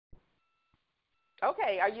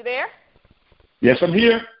Okay, are you there? Yes, I'm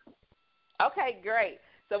here. Okay, great.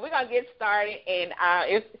 So we're going to get started, and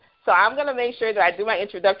so I'm going to make sure that I do my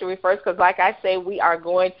introductory first because, like I say, we are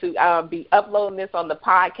going to be uploading this on the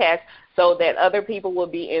podcast so that other people will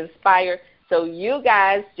be inspired. So you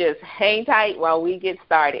guys just hang tight while we get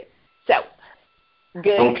started. So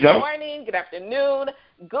good morning, good afternoon,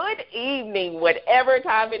 good evening, whatever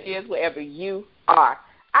time it is, wherever you are.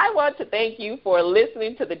 I want to thank you for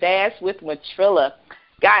listening to The Dash with Matrilla.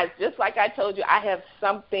 Guys, just like I told you, I have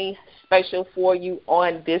something special for you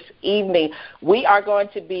on this evening. We are going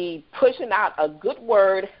to be pushing out a good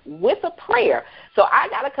word with a prayer. So I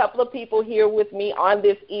got a couple of people here with me on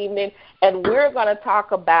this evening, and we're going to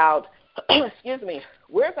talk about, we're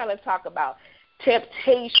going to talk about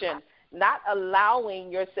temptation, not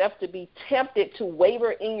allowing yourself to be tempted to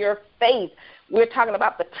waver in your faith. We're talking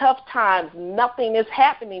about the tough times. Nothing is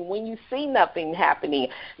happening when you see nothing happening.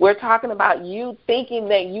 We're talking about you thinking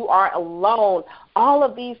that you are alone. All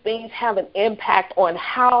of these things have an impact on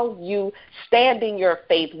how you stand in your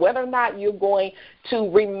faith, whether or not you're going to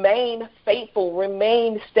remain faithful,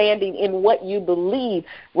 remain standing in what you believe.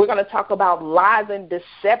 We're going to talk about lies and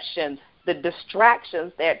deceptions, the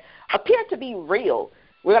distractions that appear to be real.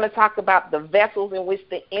 We're going to talk about the vessels in which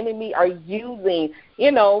the enemy are using,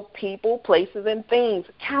 people, places, and things,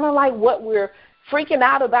 kind of like what we're freaking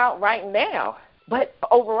out about right now. But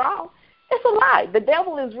overall, it's a lie. The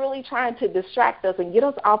devil is really trying to distract us and get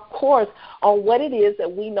us off course on what it is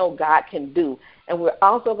that we know God can do. And we're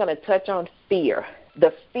also going to touch on fear,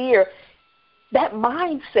 the fear, that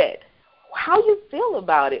mindset, how you feel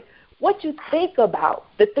about it, what you think about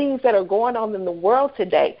the things that are going on in the world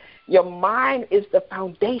today. Your mind is the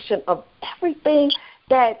foundation of everything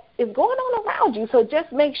that is going on around you. So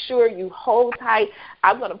just make sure you hold tight.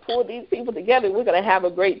 I'm going to pull these people together. We're going to have a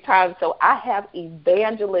great time. So I have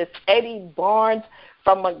Evangelist Eddie Barnes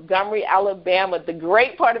from Montgomery, Alabama. The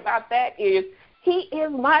great part about that is he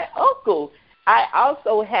is my uncle. I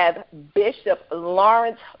also have Bishop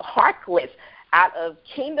Lawrence Harkless out of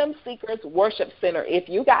Kingdom Seekers Worship Center. If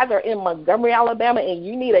you guys are in Montgomery, Alabama, and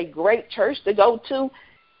you need a great church to go to,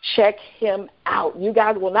 check him out. You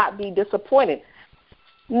guys will not be disappointed.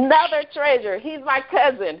 Another treasure, he's my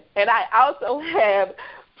cousin, and I also have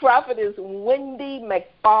Prophetess Wendy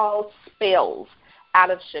McFall-Spells out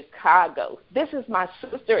of Chicago. This is my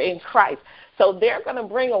sister in Christ. So they're going to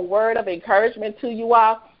bring a word of encouragement to you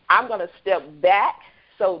all. I'm going to step back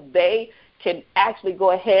so they can actually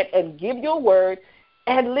go ahead and give you a word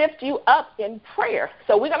and lift you up in prayer.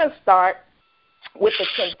 So we're going to start with the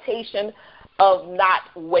temptation of not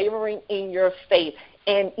wavering in your faith.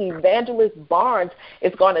 And Evangelist Barnes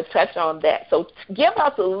is going to touch on that. So give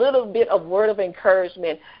us a little bit of word of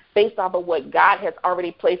encouragement based off of what God has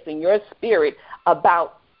already placed in your spirit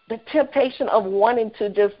about the temptation of wanting to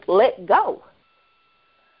just let go.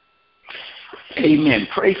 Amen.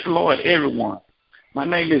 Praise the Lord, everyone. My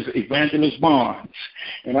name is Evangelist Barnes,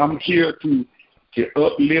 and I'm here to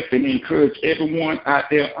uplift and encourage everyone out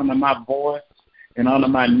there under my voice and under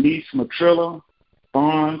my niece, Matrilla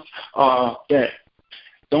Barnes, that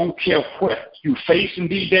don't care what you face in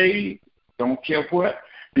these days, don't care what,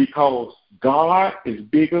 because God is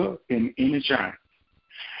bigger than any giant.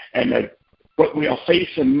 And what we are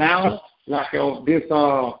facing now, like this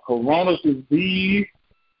corona disease,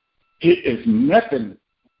 it is nothing.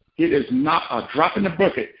 It is not a drop in the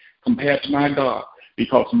bucket compared to my God,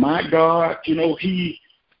 because my God, He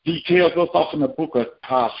tells us off in the book of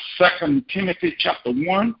 2 Timothy chapter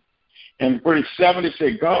 1 and verse 7. It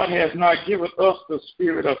says, God has not given us the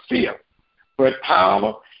spirit of fear, but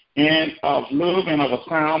power and of love and of a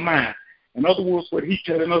sound mind. In other words, what He's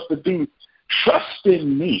telling us to do, trust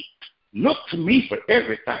in me. Look to me for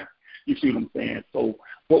everything. You see what I'm saying? So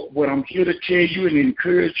what I'm here to tell you and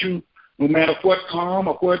encourage you, no matter what come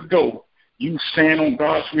or what go, you stand on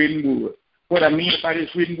God's written word. What I mean by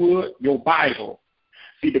this written word, your Bible.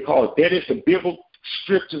 See, because that is the biblical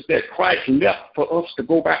scriptures that Christ left for us to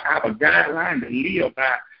go by, our guideline to live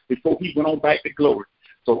by before He went on back to glory.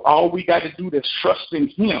 So all we got to do is trust in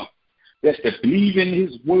Him. That's to believe in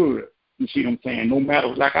His word. You see what I'm saying? No matter,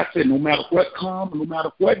 like I said, no matter what come, no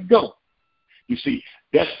matter what go. You see,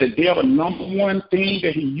 that's the devil's number one thing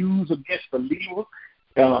that he uses against believers.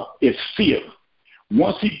 Is fear.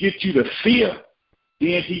 Once he gets you to fear,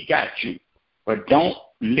 then he got you. But don't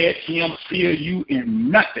let him fear you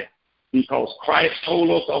in nothing, because Christ told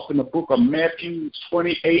us off in the book of Matthew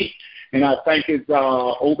 28, and I think it's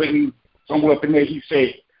somewhere up in there, He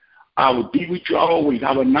said, I will be with you always.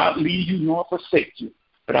 I will not leave you nor forsake you,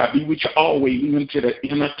 but I'll be with you always, even to the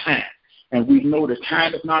end of time. And we know the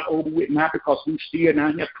time is not over with now, because we still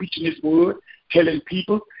down here preaching His word, telling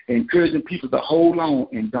people, encouraging people to hold on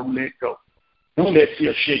and don't let go. Don't let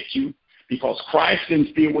fear shake you, because Christ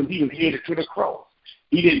didn't fear when he was headed to the cross.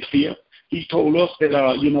 He didn't fear. He told us that,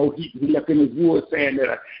 he left in his word saying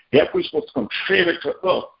that that which was contrary to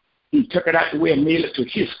us, he took it out the way and nailed it to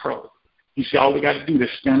his cross. He said, all we got to do is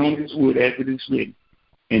stand on his word as it is written.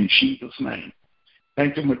 In Jesus' name.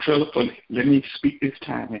 Thank you, Matrilla, for letting me speak this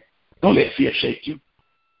time. Don't let fear shake you.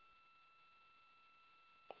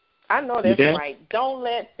 I know that's right. Don't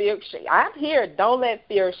let fear shake. I'm here. Don't let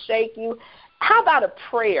fear shake you. How about a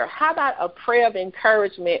prayer? How about a prayer of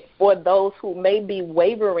encouragement for those who may be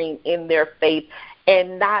wavering in their faith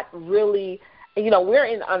and not really, we're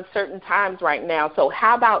in uncertain times right now. So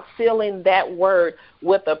how about sealing that word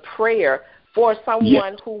with a prayer for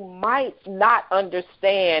someone who might not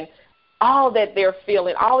understand all that they're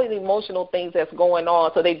feeling, all the emotional things that's going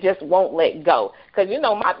on, so they just won't let go. Because,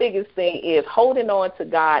 my biggest thing is holding on to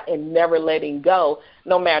God and never letting go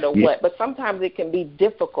no matter what. But sometimes it can be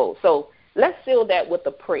difficult. So let's seal that with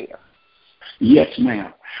a prayer. Yes,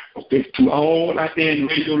 ma'am. Okay, to all out there in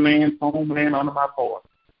radio land, phone land, under my voice,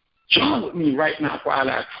 join with me right now while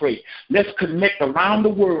I pray. Let's connect around the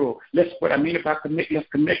world. What I mean by connect, let's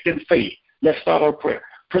connect in faith. Let's start our prayer.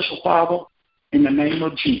 Precious Father, in the name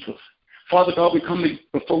of Jesus. Father God, we come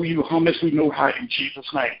before you humble as we know how in Jesus'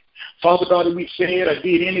 name. Father God, if we said or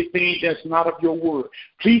did anything that's not of your word,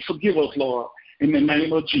 please forgive us, Lord, in the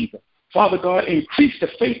name of Jesus. Father God, increase the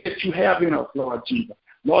faith that you have in us, Lord Jesus.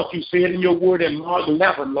 Lord, you said in your word in Mark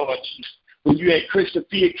 11, Lord Jesus, when you had crushed the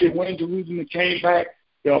fig tree, went to Jerusalem and came back,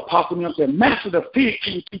 the apostle them said, Master, the fig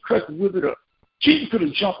tree, you crushed it, withered up. Jesus could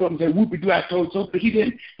have jumped up and said, whoopie-doo, I told you so, but he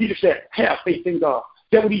didn't. He just said, have faith in God.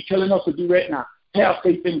 That's what he's telling us to do right now. Have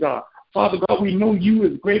faith in God. Father God, we know you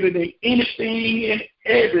is greater than anything and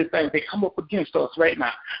everything that come up against us right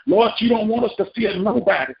now. Lord, you don't want us to fear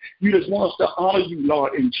nobody. You just want us to honor you,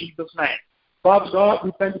 Lord, in Jesus' name. Father God,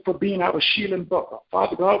 we thank you for being our shield and buckler.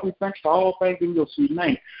 Father God, we thank you for all things in your sweet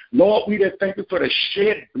name. Lord, we just thank you for the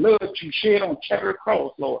shed blood you shed on Calvary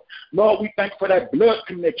Cross, Lord. Lord, we thank you for that blood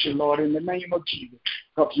connection, Lord, in the name of Jesus.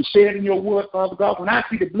 Because you said in your word, Father God, when I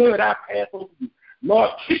see the blood, I pass over you.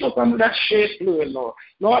 Lord, keep us under that shed blood, Lord.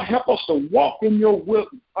 Lord, help us to walk in your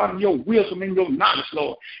wisdom, in your knowledge,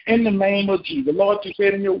 Lord, in the name of Jesus. Lord, you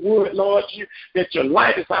said in your word, Lord, that your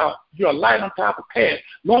light is out, your light on top of path.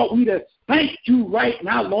 Lord, we just thank you right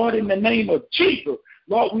now, Lord, in the name of Jesus.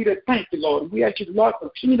 Lord, we just thank you, Lord. We ask you, Lord,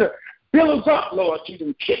 continue to build us up, Lord Jesus,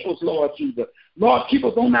 and keep us, Lord Jesus. Lord, keep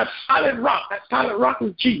us on that solid rock. That solid rock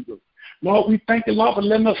is Jesus. Lord, we thank you, Lord, for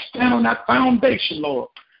letting us stand on that foundation, Lord.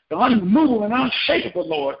 The unmovable and unshakable,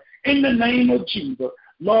 Lord, in the name of Jesus.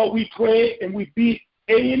 Lord, we pray and we be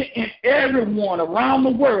in and everyone around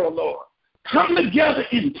the world, Lord. Come together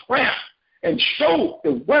in prayer and show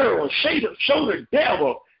the world, show the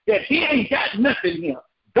devil that he ain't got nothing here.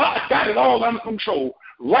 God got it all under control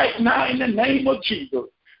right now in the name of Jesus.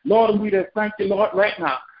 Lord, and we just thank you, Lord, right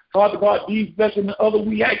now. Father God, these blessings and other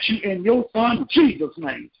we ask you in your Son, Jesus'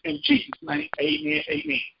 name. In Jesus' name, amen,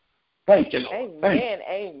 amen. Thank you, Lord.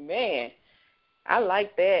 Amen. I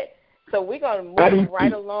like that. So we're going to move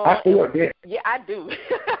right along. I feel that. Yeah, I do.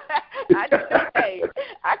 I do. Hey,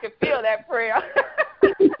 I can feel that prayer.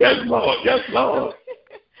 Yes, Lord. Yes, Lord.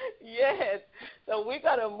 Yes. So we're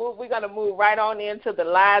gonna move right on into the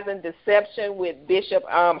lies and deception with Bishop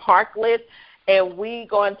Harkless, and we're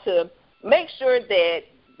going to make sure that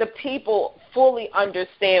the people fully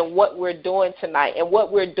understand what we're doing tonight. And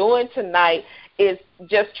what we're doing tonight is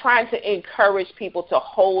just trying to encourage people to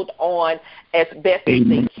hold on as best as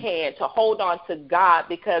they can, to hold on to God,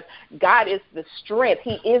 because God is the strength.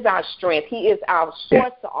 He is our strength. He is our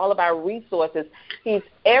source to all of our resources. He's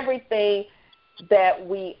everything that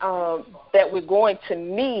we're going to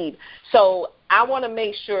need. So I want to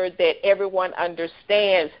make sure that everyone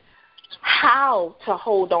understands how to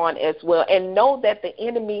hold on as well, and know that the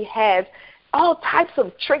enemy has all types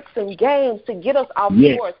of tricks and games to get us off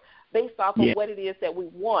course based off of what it is that we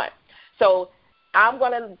want. So I'm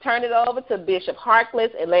going to turn it over to Bishop Harkless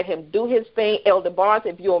and let him do his thing. Elder Barnes,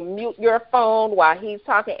 if you'll mute your phone while he's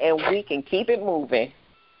talking, and we can keep it moving.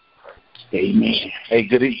 Amen. Hey,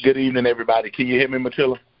 good evening, everybody. Can you hear me,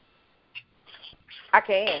 Matilda? I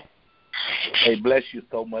can. Hey, bless you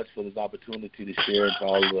so much for this opportunity to share to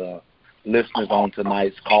all the listeners on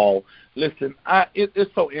tonight's call. Listen,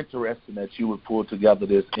 it's so interesting that you would pull together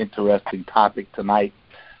this interesting topic tonight,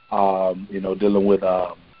 dealing with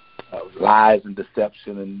lies and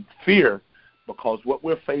deception and fear, because what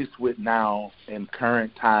we're faced with now in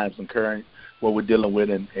current times and what we're dealing with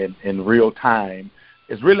in real time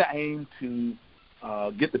is really aimed to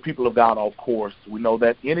get the people of God off course. We know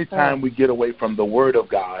that anytime we get away from the Word of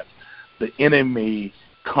God, the enemy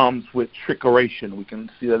comes with trickeration. We can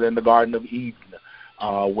see that in the Garden of Eden,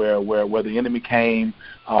 where the enemy came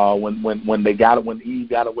when Eve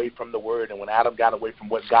got away from the Word and when Adam got away from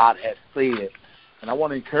what God had said. And I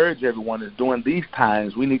want to encourage everyone that during these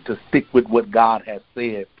times we need to stick with what God has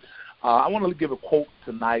said. I want to give a quote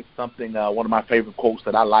tonight, something, one of my favorite quotes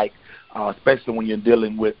that I like, especially when you're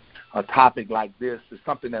dealing with a topic like this. It's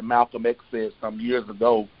something that Malcolm X said some years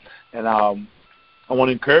ago. And I want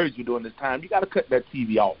to encourage you during this time, you got to cut that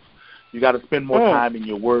TV off. You got to spend more time in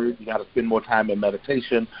your word. You got to spend more time in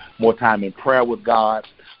meditation, more time in prayer with God,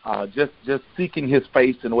 just seeking his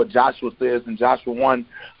face. And what Joshua says in Joshua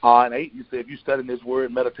 1:8, you say, if you study this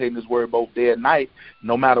word, meditating this word both day and night,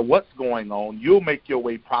 no matter what's going on, you'll make your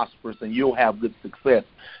way prosperous and you'll have good success.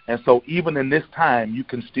 And so even in this time, you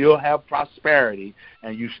can still have prosperity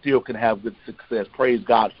and you still can have good success. Praise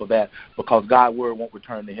God for that, because God's word won't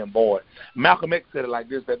return to him void. Malcolm X said it like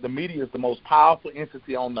this, that the media is the most powerful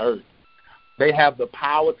entity on the earth. They have the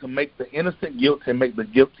power to make the innocent guilty and make the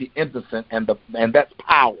guilty innocent, and that's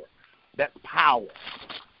power. That's power.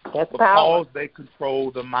 That's because power. they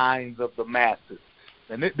control the minds of the masses.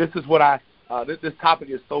 And this is what this topic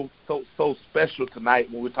is so special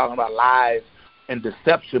tonight when we're talking about lies and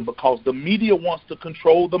deception, because the media wants to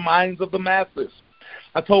control the minds of the masses.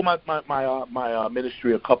 I told my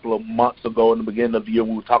ministry a couple of months ago in the beginning of the year,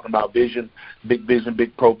 we were talking about vision, big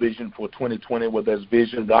provision for 2020. Where there's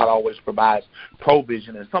vision, God always provides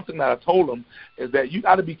provision. And something that I told them is that you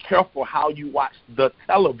got to be careful how you watch the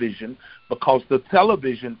television, because the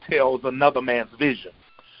television tells another man's vision.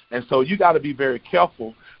 And so you got to be very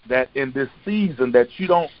careful that in this season that you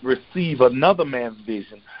don't receive another man's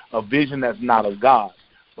vision, a vision that's not of God,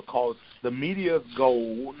 because the media's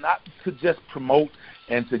goal not to just promote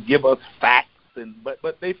and to give us facts,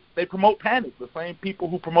 but they promote panic. The same people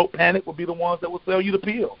who promote panic will be the ones that will sell you the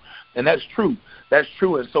pill. And that's true. That's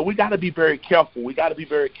true. And so we got to be very careful. We got to be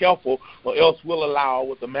very careful, or else we'll allow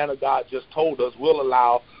what the man of God just told us. We'll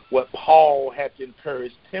allow what Paul had to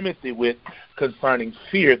encourage Timothy with concerning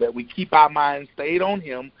fear, that we keep our mind stayed on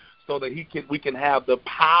him, so that we can have the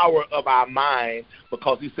power of our mind,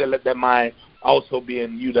 because he said, let that mind also be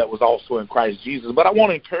in you that was also in Christ Jesus. But I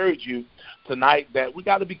want to encourage you tonight that we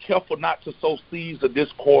got to be careful not to sow seeds of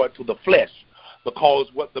discord to the flesh, because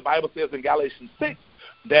what the Bible says in Galatians 6,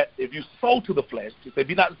 that if you sow to the flesh, if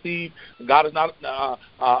you not deceived, God is not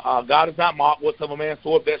mocked. Whatsoever man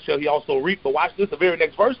soweth, that shall he also reap. But watch this, the very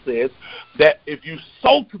next verse says that if you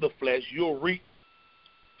sow to the flesh, you'll reap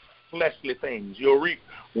fleshly things. You'll reap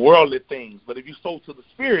worldly things. But if you sow to the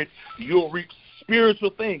Spirit, you'll reap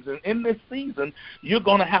spiritual things. And in this season, you're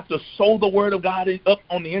going to have to sow the word of God up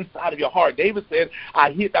on the inside of your heart. David said,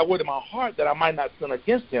 I hid that word in my heart that I might not sin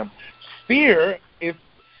against him. Fear is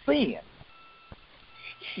sin.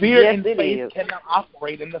 Fear and faith cannot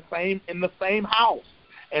operate in the same house.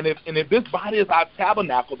 And if this body is our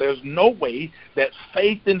tabernacle, there's no way that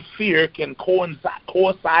faith and fear can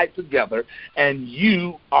coincide together and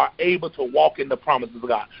you are able to walk in the promises of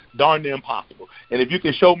God. Darn near impossible. And if you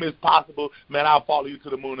can show me it's possible, man, I'll follow you to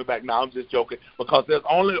the moon and back. No, I'm just joking, because there's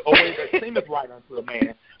only a way that seemeth right unto a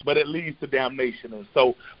man, but it leads to damnation. And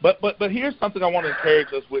so, but here's something I want to encourage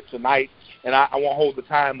us with tonight, and I won't hold the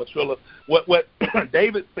time, Matrilla. What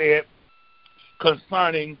David said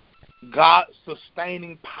concerning God's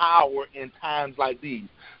sustaining power in times like these.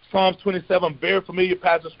 Psalms 27, very familiar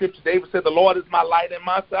passage of Scripture. David said, the Lord is my light and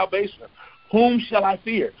my salvation. Whom shall I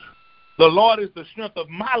fear? The Lord is the strength of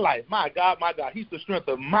my life. My God, he's the strength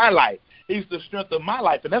of my life. He's the strength of my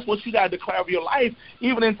life. And that's what you got to declare of your life,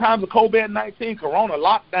 even in times of COVID-19, corona,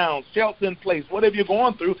 lockdowns, shelter in place, whatever you're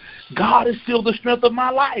going through. God is still the strength of my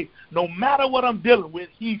life. No matter what I'm dealing with,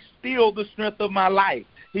 he's still the strength of my life.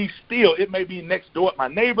 It may be next door at my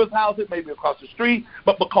neighbor's house, it may be across the street,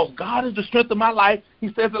 but because God is the strength of my life, he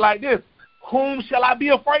says it like this, whom shall I be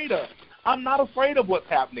afraid of? I'm not afraid of what's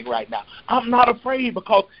happening right now. I'm not afraid,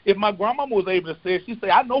 because if my grandmama was able to say it, she'd say,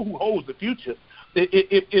 I know who holds the future.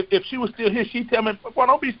 If she was still here, she'd tell me, well,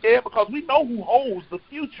 don't be scared, because we know who holds the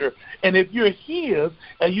future. And if you're his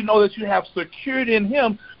and you know that you have security in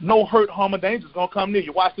him, no hurt, harm, or danger is going to come near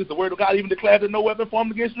you. Watch this. The word of God even declares that no weapon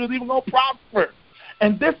formed against you is even going to prosper.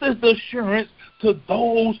 And this is the assurance to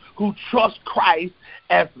those who trust Christ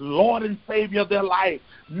as Lord and Savior of their life.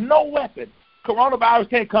 No weapon. Coronavirus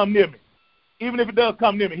can't come near me. Even if it does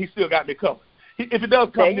come near me, he still got me covered. If it does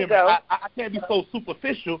come near me, I can't be so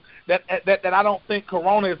superficial that I don't think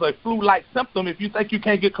corona is a flu-like symptom. If you think you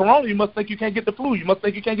can't get corona, you must think you can't get the flu. You must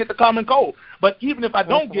think you can't get the common cold. But even if I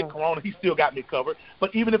don't get corona, he still got me covered.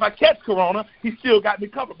 But even if I catch corona, he still got me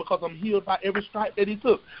covered because I'm healed by every stripe that he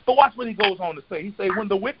took. But watch what he goes on to say. He says, when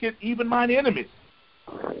the wicked, even mine enemies,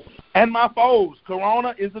 and my foes,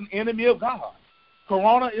 corona is an enemy of God.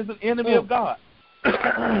 Corona is an enemy of God.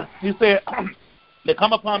 He said, they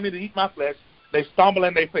come upon me to eat my flesh. They stumble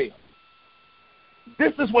and they fail.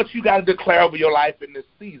 This is what you got to declare over your life in this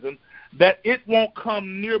season, that it won't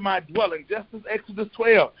come near my dwelling, just as Exodus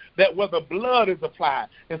 12, that where the blood is applied.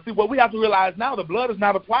 And see, what we have to realize now, the blood is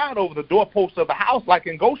not applied over the doorposts of the house like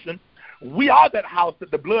in Goshen. We are that house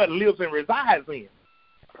that the blood lives and resides in.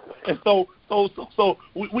 And so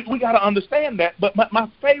we got to understand that. But my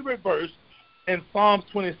favorite verse in Psalms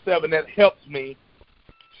 27 that helps me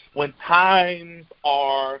when times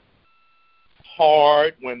are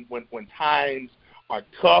hard, when times are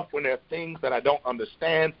tough, when there are things that I don't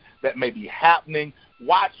understand that may be happening.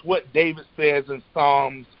 Watch what David says in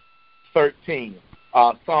Psalms 13,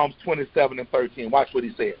 Psalms 27 and 13. Watch what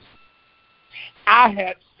he says. I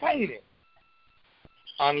had fainted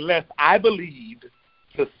unless I believed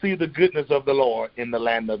to see the goodness of the Lord in the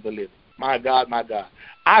land of the living. My God, my God.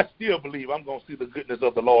 I still believe I'm going to see the goodness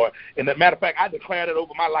of the Lord. And as a matter of fact, I declare that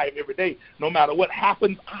over my life every day. No matter what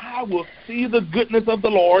happens, I will see the goodness of the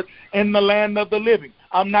Lord in the land of the living.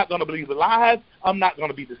 I'm not going to believe the lies. I'm not going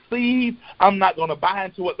to be deceived. I'm not going to buy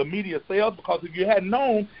into what the media sells, because if you hadn't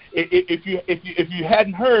known, if you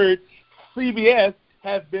hadn't heard, CBS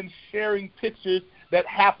has been sharing pictures that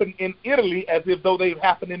happened in Italy as if though they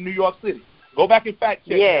happened in New York City. Go back and fact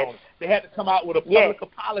check it on it. They had to come out with a public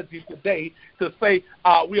apology today to say,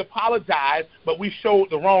 we apologize, but we showed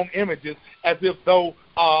the wrong images, as if though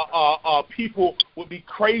people would be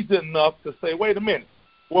crazy enough to say, wait a minute,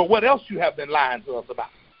 well, what else you have been lying to us about?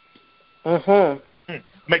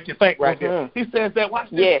 Make you think right there. He says that, watch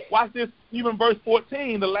this, even verse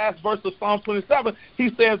 14, the last verse of Psalm 27, he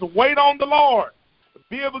says, wait on the Lord,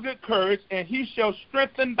 be of a good courage, and he shall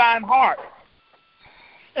strengthen thine heart.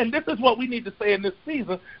 And this is what we need to say in this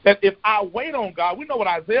season, that if I wait on God, we know what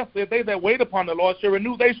Isaiah said, they that wait upon the Lord shall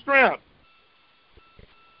renew their strength.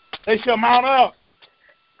 They shall mount up.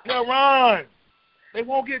 They'll run. They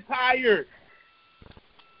won't get tired.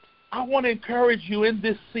 I want to encourage you in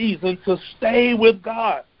this season to stay with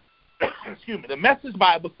God. Excuse me. The Message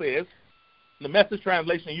Bible says, the Message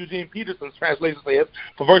translation, Eugene Peterson's translation says,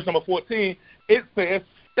 for verse number 14, it says,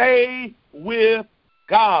 stay with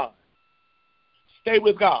God. Stay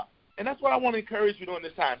with God. And that's what I want to encourage you during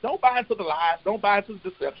this time. Don't buy into the lies. Don't buy into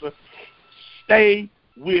the deception. Stay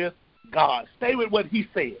with God. Stay with what he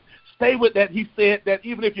said. Stay with that he said that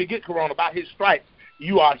even if you get corona, by his stripes,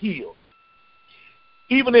 you are healed.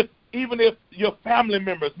 Even if your family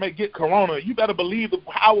members may get corona, you better believe the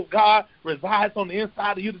power of God resides on the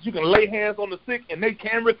inside of you, that you can lay hands on the sick and they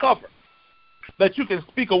can recover. That you can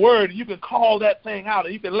speak a word and you can call that thing out,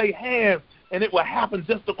 and you can lay hands and it will happen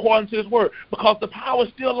just according to his word, because the power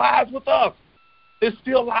still lies with us. It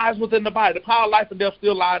still lies within the body. The power of life and death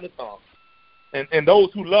still lie in the tongue. And those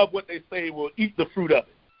who love what they say will eat the fruit of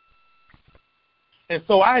it. And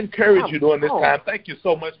so I encourage you during this time. Thank you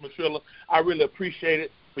so much, Matrilla. I really appreciate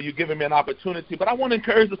it for you giving me an opportunity. But I want to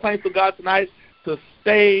encourage the saints of God tonight to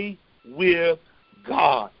stay with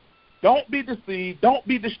God. Don't be deceived. Don't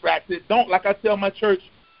be distracted. Don't, like I tell my church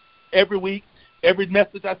every week, every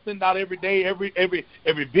message I send out every day, every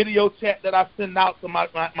video chat that I send out to my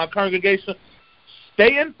congregation,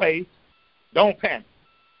 stay in faith, don't panic.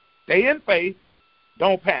 Stay in faith,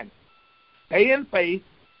 don't panic. Stay in faith,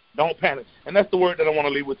 don't panic. And that's the word that I want to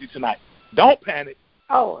leave with you tonight. Don't panic.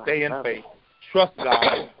 Stay in faith. Trust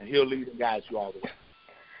God, and he'll lead and guide you all the way.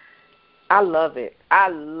 I love it. I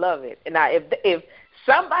love it. And if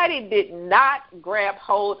somebody did not grab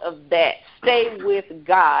hold of that, stay with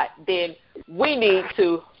God, then we need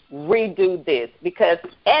to redo this, because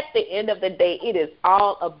at the end of the day, it is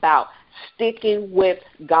all about sticking with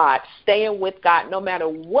God, staying with God, no matter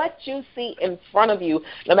what you see in front of you,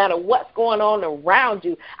 no matter what's going on around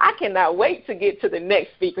you. I cannot wait to get to the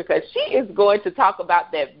next speaker, because she is going to talk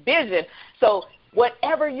about that vision. So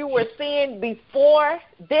whatever you were seeing before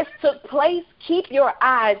this took place, keep your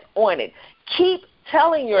eyes on it. Keep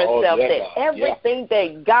telling yourself that everything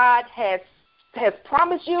that God has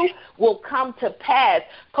promised you will come to pass.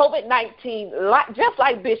 COVID-19, just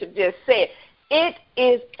like Bishop just said, it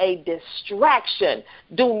is a distraction.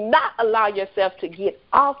 Do not allow yourself to get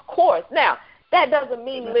off course. Now, That doesn't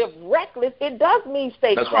mean live reckless. It does mean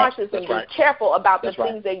stay cautious and be careful about the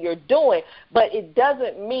things that you're doing, but it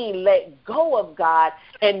doesn't mean let go of God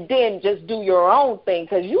and then just do your own thing,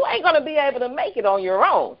 because you ain't going to be able to make it on your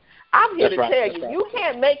own. I'm here to tell you, you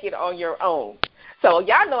can't make it on your own. So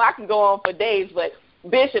y'all know I can go on for days, but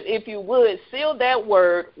Bishop, if you would, seal that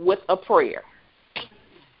word with a prayer.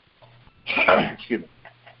 Excuse me.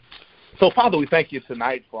 So, Father, we thank you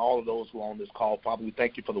tonight for all of those who are on this call. Father, we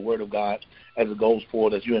thank you for the word of God as it goes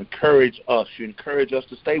forward, as you encourage us. You encourage us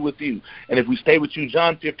to stay with you. And if we stay with you,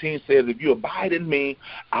 John 15 says, if you abide in me,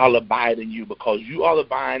 I'll abide in you, because you are the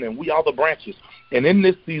vine and we are the branches. And in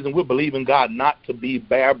this season, we're believing, God, not to be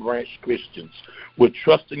bare branch Christians. We're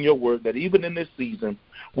trusting your word that even in this season,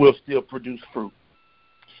 we'll still produce fruit.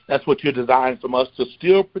 That's what you're designed from us, to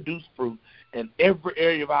still produce fruit in every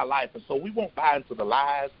area of our life. And so we won't buy into the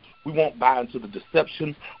lies. We won't buy into the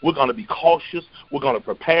deception. We're going to be cautious. We're going to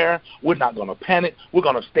prepare. We're not going to panic. We're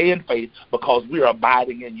going to stay in faith, because we are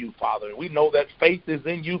abiding in you, Father. And we know that faith is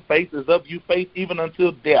in you. Faith is of you. Faith even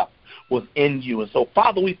until death was in you. And so,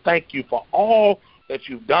 Father, we thank you for all that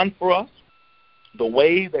you've done for us, the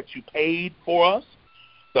way that you paid for us,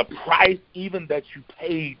 the price even that you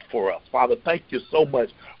paid for us. Father, thank you so much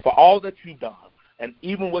for all that you've done. And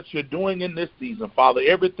even what you're doing in this season, Father,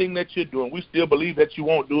 everything that you're doing, we still believe that you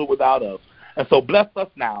won't do it without us. And so bless us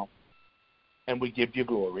now, and we give you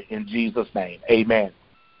glory. In Jesus' name, amen.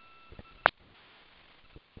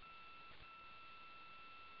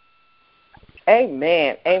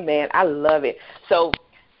 Amen. Amen. I love it. So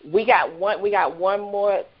we got one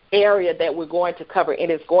more area that we're going to cover,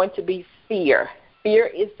 and it's going to be fear.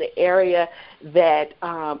 Fear is the area that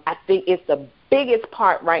I think is the biggest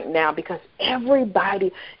part right now, because everybody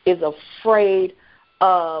is afraid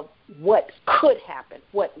of what could happen,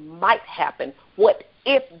 what might happen, what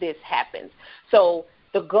if this happens. So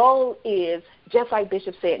the goal is, just like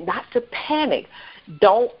Bishop said, not to panic.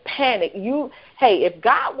 Don't panic. If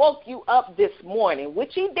God woke you up this morning,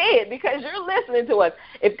 which he did because you're listening to us,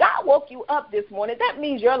 if God woke you up this morning, that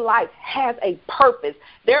means your life has a purpose.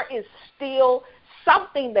 There is still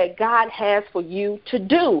something that God has for you to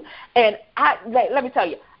do. And let me tell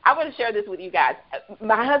you, I want to share this with you guys.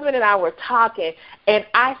 My husband and I were talking, and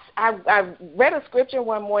I read a scripture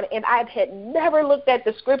one morning, and I had never looked at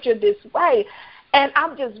the scripture this way. And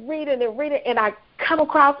I'm just reading, and I come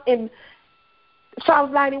across in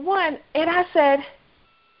Psalms 91, and I said,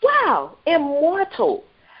 wow, immortal.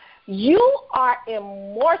 You are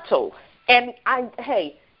immortal. And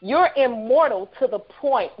you're immortal to the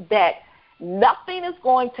point that nothing is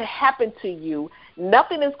going to happen to you.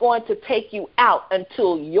 Nothing is going to take you out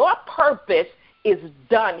until your purpose is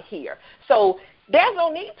done here. So there's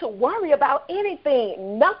no need to worry about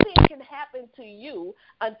anything. Nothing can happen to you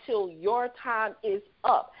until your time is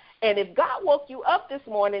up. And if God woke you up this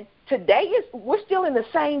morning, we're still in the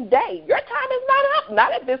same day. Your time is not up,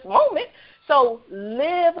 not at this moment. So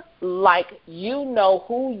live like you know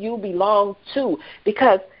who you belong to,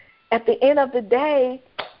 because at the end of the day,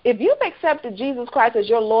 if you've accepted Jesus Christ as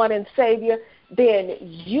your Lord and Savior, then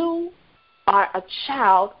you are a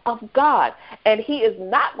child of God, and he is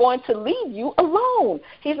not going to leave you alone.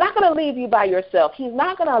 He's not going to leave you by yourself. He's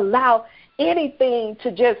not going to allow anything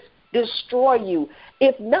to just destroy you.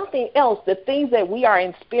 If nothing else, the things that we are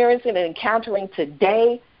experiencing and encountering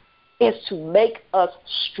today is to make us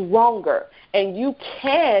stronger, and you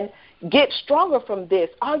can get stronger from this.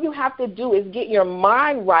 All you have to do is get your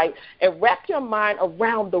mind right and wrap your mind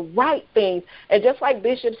around the right things. And just like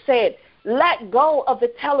Bishop said, let go of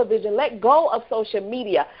the television. Let go of social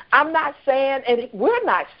media. I'm not saying, and we're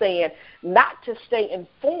not saying, not to stay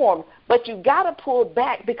informed, but you got to pull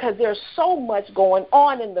back, because there's so much going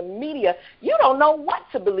on in the media. You don't know what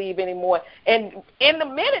to believe anymore. And in a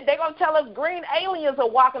minute, they're going to tell us green aliens are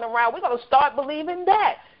walking around. We're going to start believing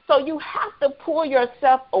that. So you have to pull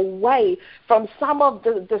yourself away from some of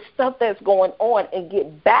the stuff that's going on and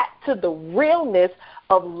get back to the realness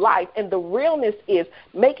of life. And the realness is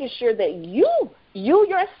making sure that you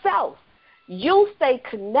yourself, you stay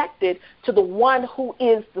connected to the one who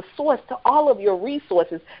is the source to all of your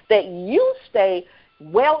resources, that you stay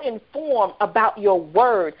well informed about your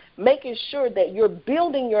word, making sure that you're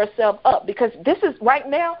building yourself up, because this is right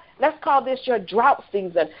now, let's call this your drought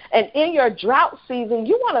season. And in your drought season,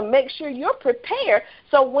 you want to make sure you're prepared,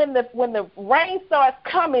 so when the rain starts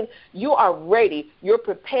coming, you are ready. You're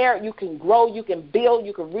prepared. You can grow, you can build,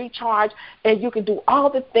 you can recharge, and you can do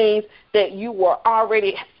all the things that you were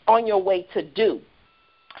already on your way to do.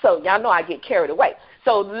 So y'all know I get carried away.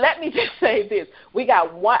 So let me just say this.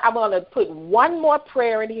 I'm going to put one more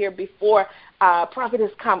prayer in here before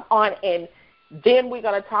prophets come on and Then we're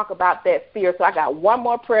going to talk about that fear. So I got one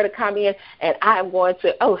more prayer to come in, and I'm going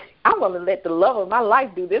to let the love of my life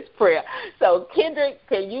do this prayer. So, Kendrick,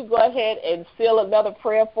 can you go ahead and seal another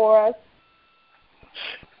prayer for us?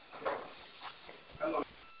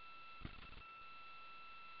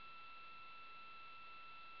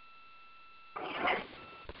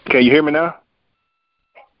 Can you hear me now?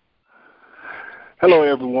 Hello,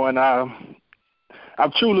 everyone.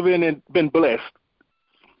 I've truly been blessed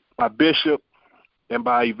by Bishop and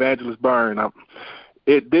by Evangelist Byrne. I've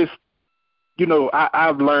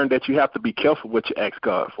learned that you have to be careful what you ask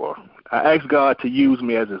God for. I asked God to use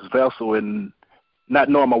me as his vessel, and not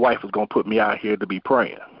knowing my wife was going to put me out here to be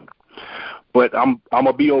praying. But I'm going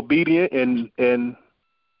to be obedient and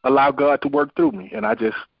allow God to work through me. And I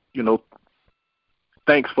just, I'm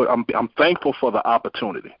thankful for the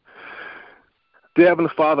opportunity. Dear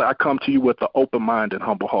Heavenly Father, I come to you with an open mind and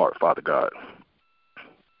humble heart, Father God.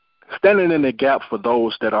 Standing in the gap for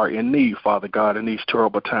those that are in need, Father God, in these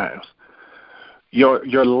terrible times.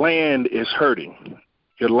 Your land is hurting.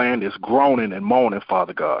 Your land is groaning and moaning,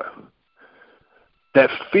 Father God. That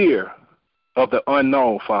fear of the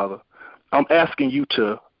unknown, Father, I'm asking you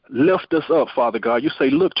to lift us up, Father God. You say,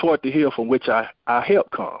 look toward the hill from which our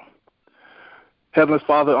help come. Heavenly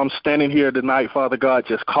Father, I'm standing here tonight, Father God,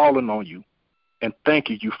 just calling on you and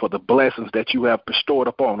thanking you for the blessings that you have bestowed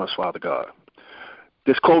upon us, Father God.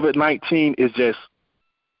 This COVID-19 is just,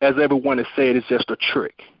 as everyone has said, it's just a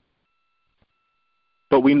trick.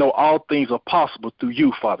 But we know all things are possible through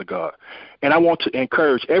you, Father God. And I want to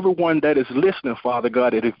encourage everyone that is listening, Father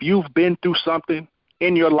God, that if you've been through something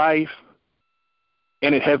in your life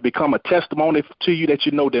and it has become a testimony to you that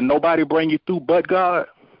you know that nobody bring you through but God,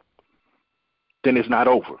 then it's not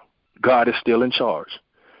over. God is still in charge.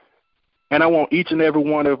 And I want each and every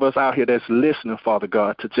one of us out here that's listening, Father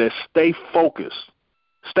God, to just stay focused.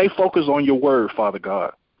 Stay focused on your word, Father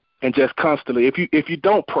God, and just constantly, if you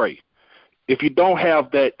don't pray, if you don't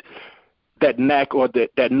have that knack or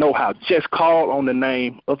that know-how, just call on the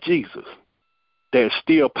name of Jesus. There's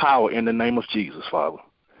still power in the name of Jesus, Father.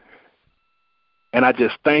 And I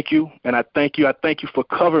just thank you, and I thank you for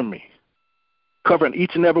covering me. Covering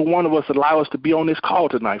each and every one of us, allow us to be on this call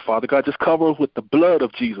tonight, Father God. Just cover us with the blood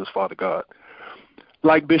of Jesus, Father God.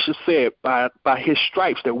 Like Bishop said, by his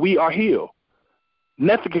stripes that we are healed.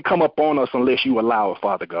 Nothing can come up on us unless you allow it,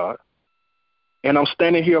 Father God. And I'm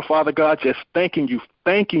standing here, Father God, just thanking you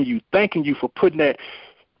for putting that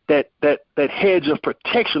hedge of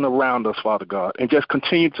protection around us, Father God, and just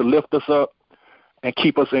continue to lift us up and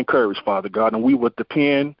keep us encouraged, Father God. And we would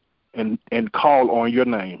depend and call on your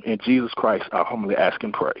name. In Jesus Christ, I humbly ask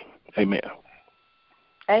and pray. Amen.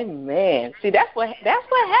 Amen. See, that's what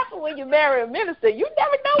happens when you marry a minister. You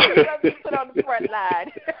never know when you're going to be put on the front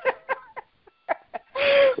line.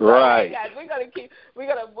 Right. So, guys, we're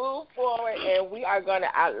gonna move forward, and we are gonna,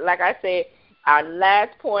 like I said, our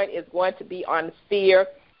last point is going to be on fear.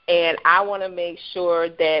 And I wanted to make sure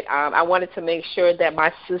that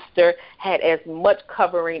my sister had as much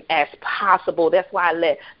covering as possible. That's why I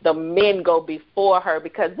let the men go before her,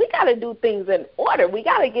 because we got to do things in order. We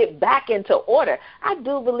got to get back into order. I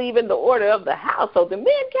do believe in the order of the house, so the men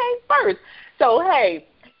came first. So, hey,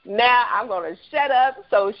 now I'm going to shut up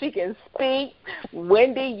so she can speak.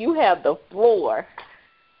 Wendy, you have the floor.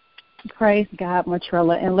 Praise God,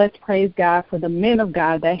 Matrilla, and let's praise God for the men of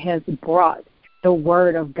God that has brought the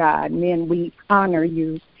word of God. Men, we honor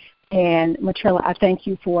you. And Matrilla, I thank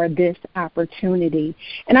you for this opportunity.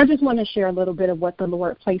 And I just want to share a little bit of what the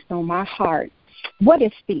Lord placed on my heart. What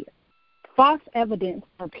is fear? False evidence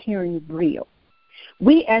appearing real.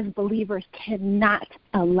 We as believers cannot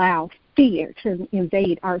allow fear to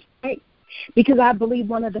invade our space, because I believe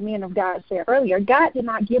one of the men of God said earlier, God did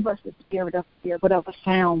not give us the spirit of fear, but of a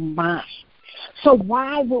sound mind. So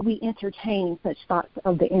why would we entertain such thoughts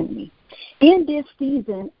of the enemy? In this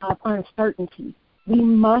season of uncertainty, we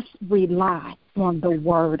must rely on the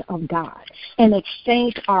word of God and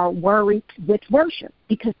exchange our worry with worship,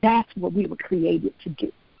 because that's what we were created to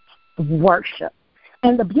do, worship.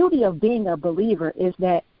 And the beauty of being a believer is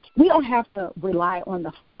that we don't have to rely on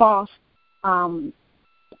the false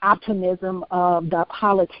optimism of the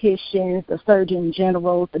politicians, the surgeon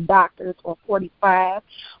generals, the doctors, or 45.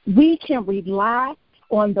 We can rely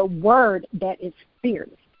on the word that is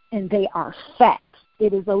fearless, and they are facts.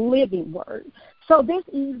 It is a living word. So this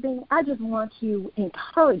evening, I just want to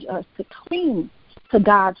encourage us to cling to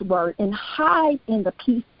God's word and hide in the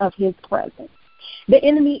peace of his presence. The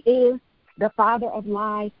enemy is the father of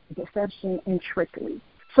lies, deception, and trickery.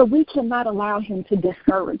 So we cannot allow him to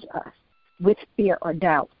discourage us with fear or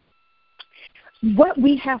doubt. what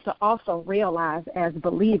we have to also realize as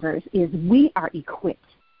believers is we are equipped.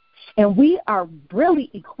 And we are really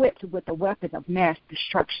equipped with the weapon of mass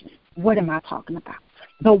destruction. What am I talking about?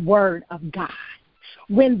 The Word of God.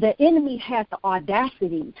 When the enemy had the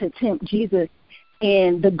audacity to tempt Jesus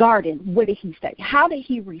in the garden, what did he say? How did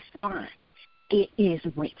he respond? It is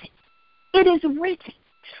written. It is written.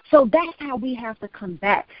 So that's how we have to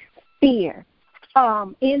combat fear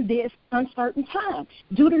in this uncertain time.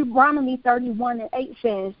 Deuteronomy 31:8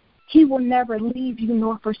 says, He will never leave you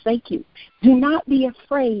nor forsake you. Do not be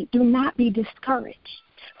afraid. Do not be discouraged.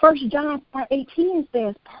 1 John 4:18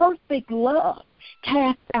 says, perfect love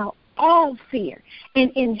casts out all fear.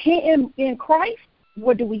 And in Him, in Christ,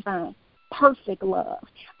 what do we find? Perfect love.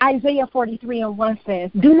 Isaiah 43:1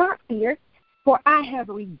 says, do not fear, for I have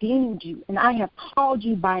redeemed you, and I have called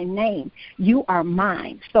you by name. You are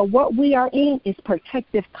mine. So what we are in is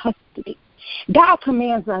protective custody. God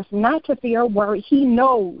commands us not to fear or worry. He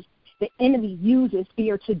knows the enemy uses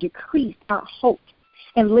fear to decrease our hope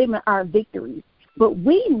and limit our victories. But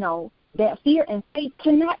we know that fear and faith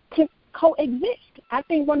cannot coexist. I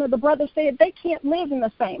think one of the brothers said they can't live in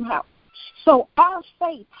the same house. So our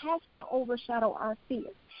faith has to overshadow our fear.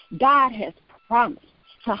 God has promised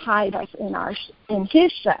to hide us in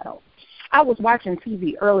His shadow. I was watching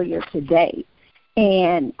TV earlier today,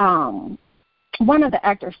 and one of the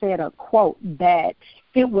actors said a quote that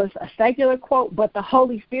it was a secular quote, but the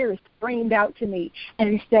Holy Spirit screamed out to me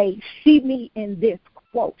and said, see me in this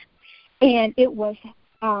quote. And it was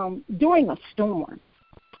during a storm.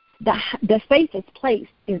 The safest place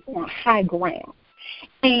is on high ground.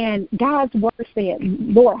 And God's word said,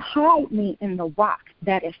 Lord, hide me in the rock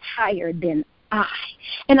that is higher than I.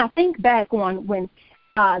 And I think back on when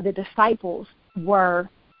the disciples were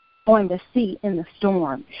on the sea in the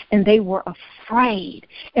storm, and they were afraid.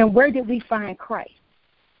 And where did we find Christ?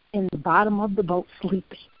 In the bottom of the boat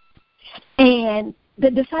sleeping. And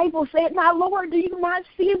the disciples said, now, Lord, do you not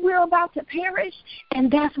see we're about to perish? And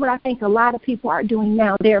that's what I think a lot of people are doing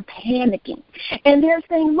now. They're panicking. And they're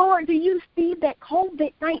saying, Lord, do you see that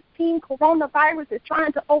COVID-19 coronavirus is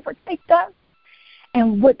trying to overtake us?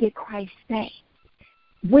 And what did Christ say?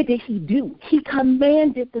 What did He do? He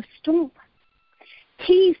commanded the storm.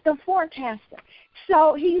 He's the forecaster.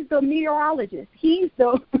 So He's the meteorologist. He's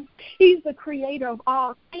the creator of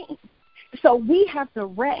all things. So we have to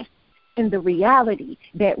rest in the reality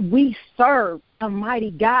that we serve a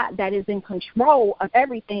mighty God that is in control of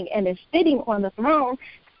everything and is sitting on the throne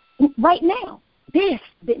right now. This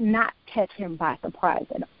did not catch Him by surprise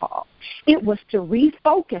at all. It was to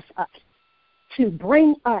refocus us, to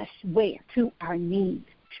bring us where? To our knees,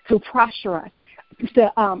 to posture us,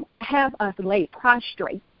 to have us lay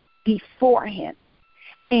prostrate before Him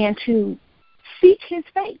and to seek His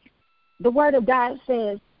face. The Word of God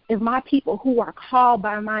says, if my people who are called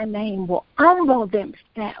by my name will humble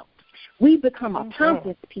themselves, we become a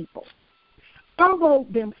pompous people. Humble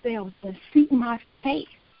themselves and seek my face,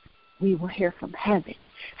 we will hear from heaven.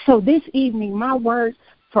 So this evening, my word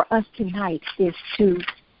for us tonight is to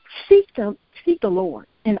seek the Lord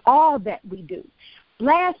in all that we do.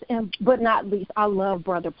 Last but not least, I love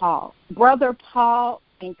Brother Paul. Brother Paul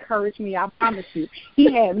encouraged me, I promise you.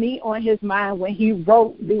 He had me on his mind when he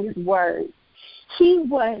wrote these words. He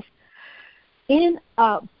was in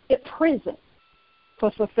prison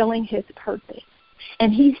for fulfilling his purpose.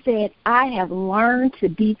 And he said, I have learned to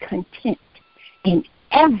be content in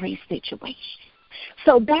every situation.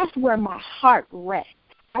 So that's where my heart rests.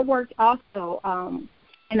 I work also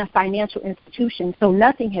in a financial institution, so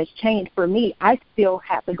nothing has changed for me. I still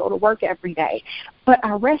have to go to work every day. But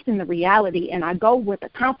I rest in the reality, and I go with the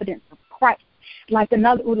confidence of Christ. Like the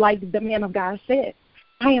man of God said,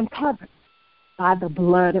 I am covered by the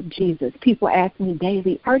blood of Jesus. People ask me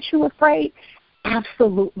daily, aren't you afraid?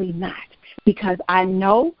 Absolutely not, because I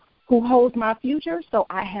know who holds my future, so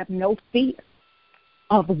I have no fear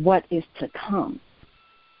of what is to come.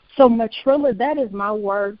 So, Matrilla, that is my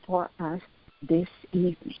word for us this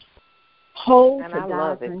evening. Hold to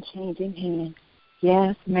God's unchanging hand.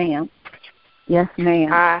 Yes, ma'am. Yes,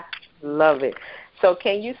 ma'am. I love it. So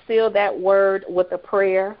can you seal that word with a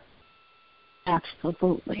prayer?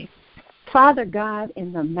 Absolutely. Father God,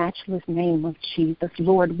 in the matchless name of Jesus,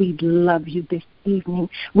 Lord, we love you this evening.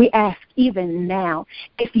 We ask even now,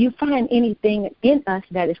 if you find anything in us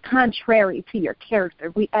that is contrary to your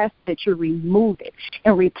character, we ask that you remove it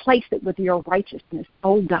and replace it with your righteousness,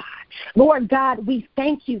 oh God. Lord God, we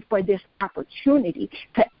thank you for this opportunity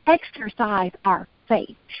to exercise our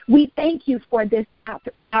faith. We thank you for this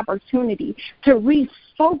opportunity to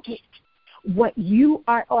refocus what you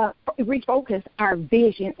are, refocus our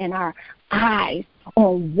vision and our eyes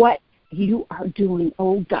on what you are doing,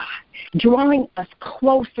 oh God, drawing us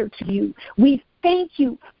closer to you. We thank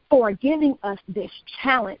you for giving us this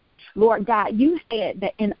challenge. Lord God, you said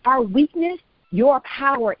that in our weakness, your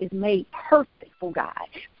power is made perfect, oh God.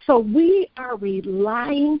 So we are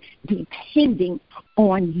relying, depending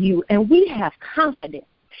on you, and we have confidence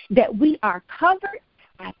that we are covered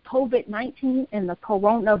by COVID-19 and the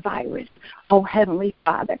coronavirus. Oh, Heavenly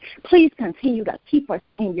Father, please continue to keep us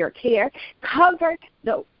in your care. Cover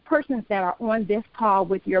the persons that are on this call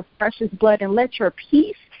with your precious blood, and let your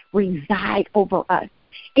peace reside over us.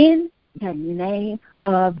 In the name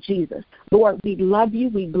of Jesus. Lord, we love you,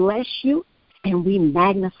 we bless you, and we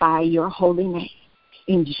magnify your holy name.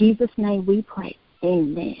 In Jesus' name we pray.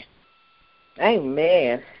 Amen.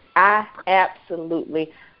 Amen. I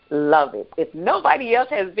absolutely love it. If nobody else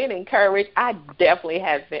has been encouraged, I definitely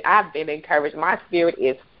have been. I've been encouraged. My spirit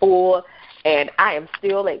is full, and I am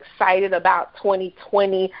still excited about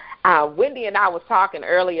 2020. Wendy and I was talking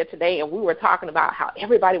earlier today, and we were talking about how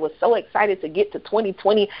everybody was so excited to get to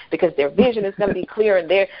 2020 because their vision is going to be clear,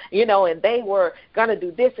 and and they were going to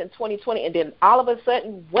do this in 2020, and then all of a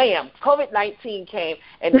sudden, wham, COVID-19 came,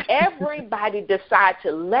 and everybody decided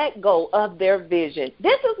to let go of their vision.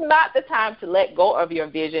 This is not the time to let go of your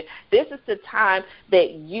vision. This is the time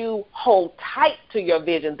that you hold tight to your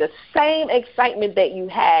vision, the same excitement that you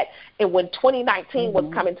had and when 2019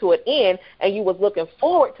 was coming to an end and you was looking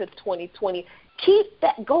forward to 2020,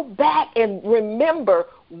 go back and remember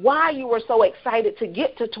why you were so excited to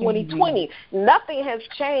get to 2020. Nothing has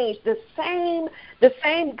changed. The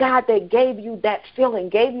same God that gave you that feeling,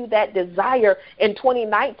 gave you that desire in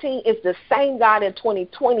 2019 is the same God in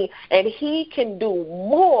 2020, and he can do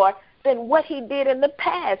more than what he did in the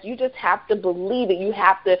past. You just have to believe it. You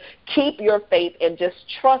have to keep your faith and just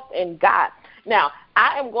trust in God. Now,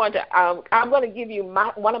 I'm going to give you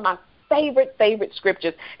one of my favorite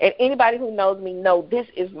scriptures, and anybody who knows me know this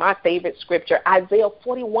is my favorite scripture, Isaiah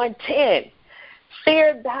 41:10.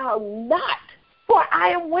 Fear thou not, for I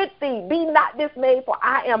am with thee. Be not dismayed, for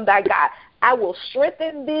I am thy God. I will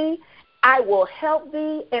strengthen thee, I will help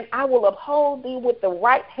thee, and I will uphold thee with the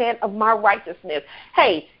right hand of my righteousness.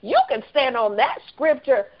 Hey, you can stand on that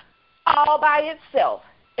scripture all by itself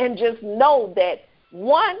and just know that,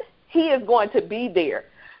 one, he is going to be there.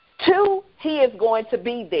 2, he is going to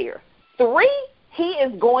be there. 3, he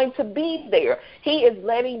is going to be there. He is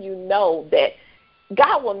letting you know that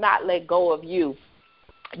God will not let go of you.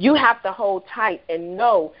 You have to hold tight and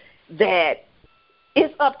know that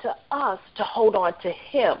it's up to us to hold on to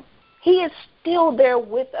him. He is still there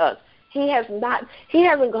with us. He hasn't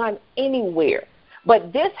gone anywhere.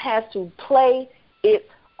 But this has to play its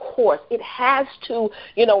course. It has to,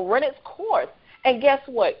 run its course. And guess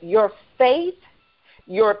what? Your faith,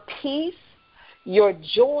 your peace, your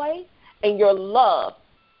joy, and your love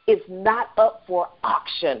is not up for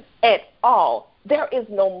auction at all. There is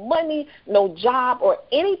no money, no job, or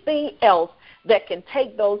anything else that can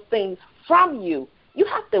take those things from you. You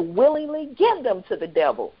have to willingly give them to the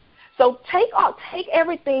devil. So take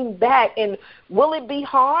everything back. And will it be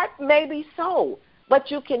hard? Maybe so. But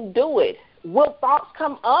you can do it. Will thoughts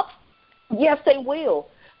come up? Yes, they will.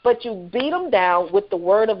 But you beat them down with the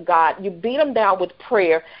word of God. You beat them down with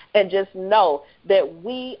prayer, and just know that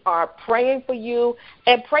we are praying for you,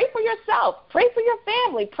 and pray for yourself. Pray for your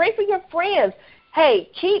family. Pray for your friends. Hey,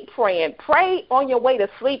 keep praying. Pray on your way to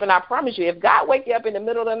sleep, and I promise you, if God wakes you up in the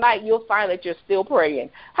middle of the night, you'll find that you're still praying.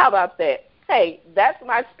 How about that? Hey, that's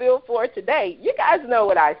my spiel for today. You guys know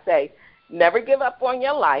what I say. Never give up on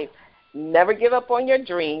your life. Never give up on your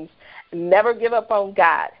dreams. Never give up on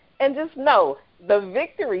God. And just know the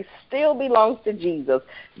victory still belongs to Jesus.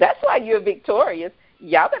 That's why you're victorious.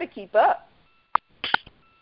 Y'all better keep up.